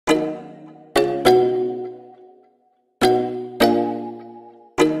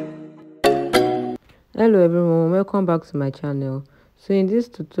Hello everyone, welcome back to my channel. So in this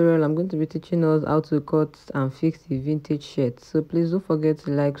tutorial I'm going to be teaching us how to cut and fix the vintage shirt. So please don't forget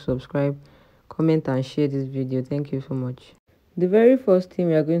to like, subscribe, comment and share this video. Thank you so much. The very first thing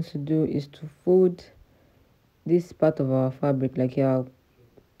we are going to do is to fold this part of our fabric like you are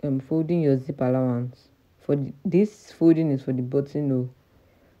folding your zip allowance. This folding is for the buttonhole.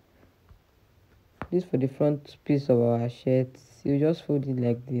 This for the front piece of our shirt. You just fold it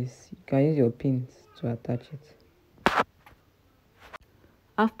like this. You can use your pins to attach it.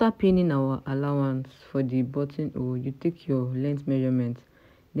 After pinning our allowance for the buttonhole, you take your length measurement,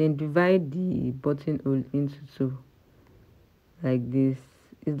 then divide the buttonhole into two like this.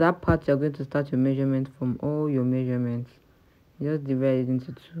 Is that part you're going to start your measurement from? All your measurements, you just divide it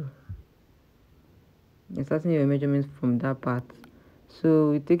into two. You're starting your measurements from that part.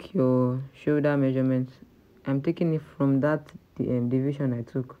 So you take your shoulder measurement. I'm taking it from that division I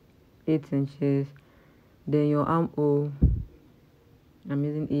took, 8 inches. Then your armhole, I'm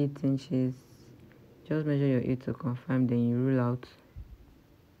using 8 inches. Just measure your 8 to confirm, then you rule out.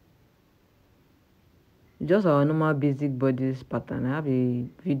 Just our normal basic bodice pattern. I have a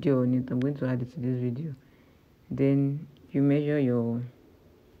video on it. I'm going to add it to this video. Then you measure your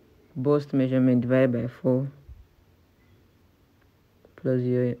bust measurement, divided by 4 plus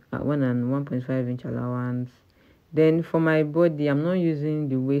your 1 and 1.5 inch allowance. Then for my body, I'm not using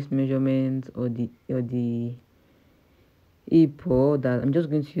the waist measurement or the hip or that. I'm just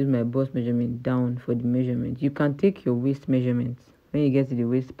going to use my bust measurement down for the measurement. You can take your waist measurement when you get to the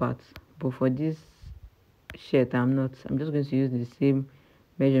waist part, but for this shirt I'm just going to use the same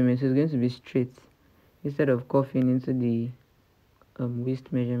measurement, so it's going to be straight instead of curving into the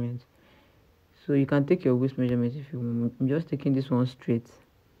waist measurement. So you can take your waist measurement if you want. I'm just taking this one straight.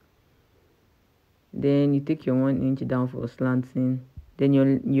 Then you take your 1 inch down for slanting. Then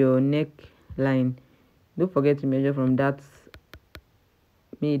your neck line, don't forget to measure from that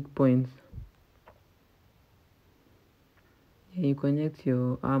midpoint. Then you connect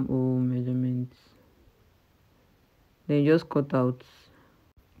your armhole measurements. Then you just cut out.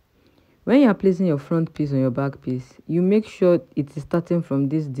 When you are placing your front piece on your back piece, you make sure it is starting from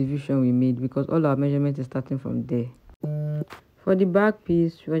this division we made, because all our measurement is starting from there. For the back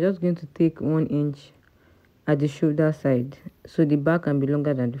piece, we are just going to take 1 inch at the shoulder side, so the back can be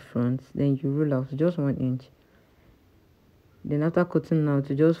longer than the front. Then you roll out just 1 inch. Then after cutting out,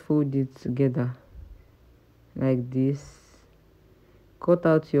 you just fold it together like this. Cut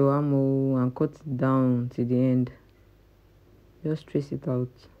out your armhole and cut it down to the end. Just trace it out.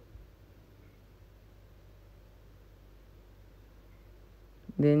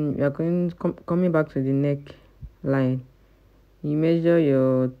 Then you are coming back to the neck line. You measure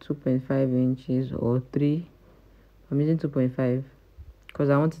your 2.5 inches or 3. I'm using 2.5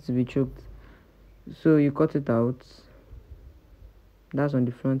 because I want it to be choked. So you cut it out. That's on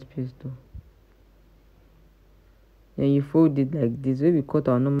the front piece though. Then you fold it like this, where we cut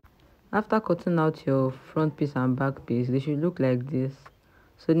our normal. After cutting out your front piece and back piece, they should look like this.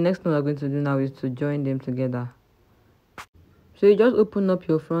 So the next thing we're going to do now is to join them together. So you just open up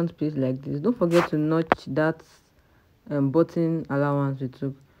your front piece like this. Don't forget to notch that button allowance we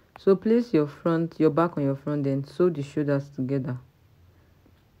took. So place your back on your front, then sew the shoulders together.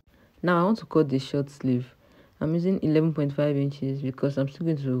 Now I want to cut the short sleeve. I'm using 11.5 inches because I'm still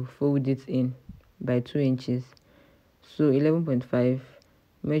going to fold it in by 2 inches. So 11.5,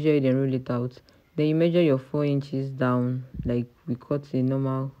 measure it and roll it out. Then you measure your 4 inches down like we cut a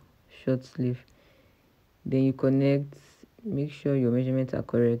normal short sleeve. Then you connect, make sure your measurements are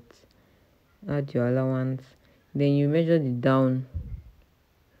correct, add your allowance. Then you measure the down,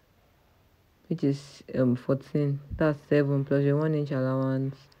 which is 14, that's 7 plus your 1 inch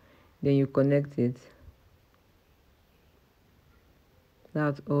allowance. Then you connect it.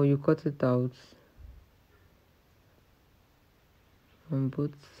 That's all. You cut it out on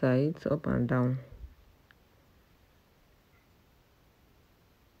both sides, up and down.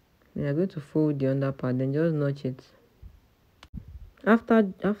 Then you're going to fold the under part, then just notch it.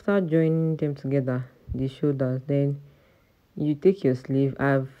 After joining them together, the shoulders, then you take your sleeve.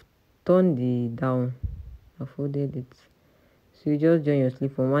 I've turned the down, I folded it, so you just join your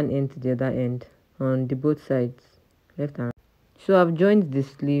sleeve from one end to the other end on the both sides, left and right. So I've joined the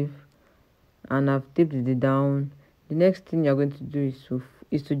sleeve and I've taped the down. The next thing you're going to do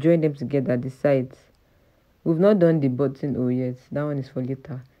is to join them together, the sides. We've not done the buttonhole yet, that one is for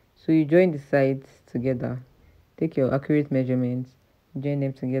later. So you join the sides together, take your accurate measurements, join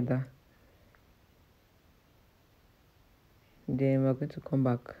them together. Then we're going to come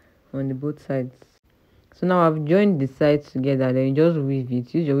back on the both sides. So now I've joined the sides together, then you just weave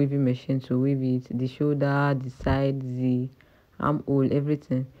it. Use your weaving machine to weave it, the shoulder, the side, the armhole,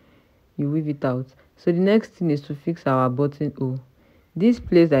 everything. You weave it out. So the next thing is to fix our buttonhole. This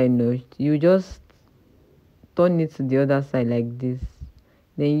place I notched, you just turn it to the other side like this.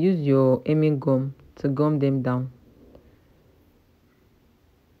 Then use your hemming gum to gum them down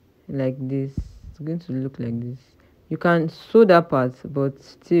like this. It's going to look like this. You can sew that part, but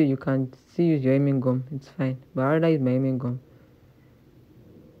still you can still use your hemming gum. It's fine, but I rather use my hemming gum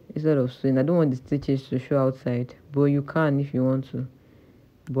instead of sewing. I don't want the stitches to show outside, but you can if you want to,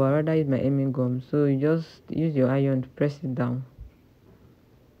 but I rather use my hemming gum. So you just use your iron to press it down,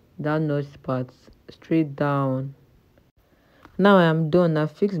 that notch part straight down. Now I am done. I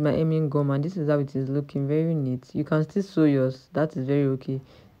fixed my hemming gum and this is how it is looking. Very neat. You can still sew yours, that is very okay.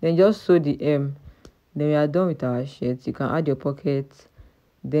 Then just sew the hem. Then we are done with our shirt. You can add your pockets.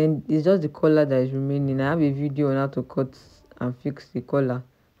 Then it's just the collar that is remaining. I have a video on how to cut and fix the collar.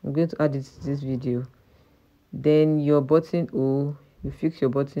 I'm going to add it to this video. Then your buttonhole, you fix your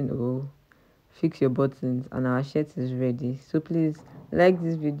buttonhole, fix your buttons, and our shirt is ready. So please like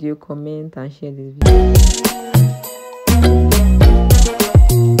this video, comment and share this video.